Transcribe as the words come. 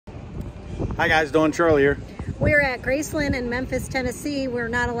Hi guys, Don Charlie here. We're at Graceland in Memphis, Tennessee. We're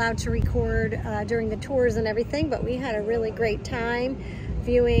not allowed to record during the tours and everything, but we had a really great time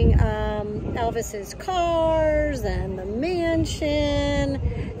viewing Elvis's cars and the mansion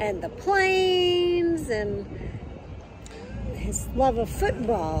and the planes and his love of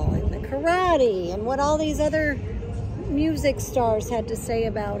football and the karate and what all these other music stars had to say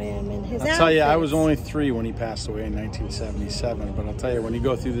about him and his outfits. I'll tell you, I was only 3 when he passed away in 1977, but I'll tell you, when you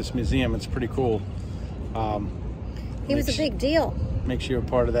go through this museum, it's pretty cool. He was a big deal. Makes you a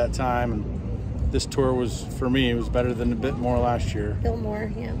part of that time, and this tour was, for me, it was better than a bit more last year.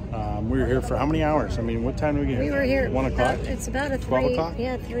 Biltmore, yeah. We were here for how many hours? I mean, what time did we get here? We were here 1 o'clock? It's about a 12 o'clock?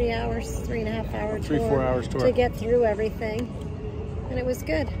 Yeah, 3 hours, 3.5 hour tour. 3-4 hours tour. To get through everything. And it was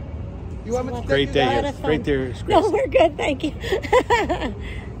good. You want me to Great day here. Great day here. No, we're good, thank you.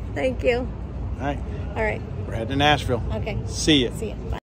 Thank you. All right. All right. We're heading to Nashville. Okay. See ya. See ya. Bye.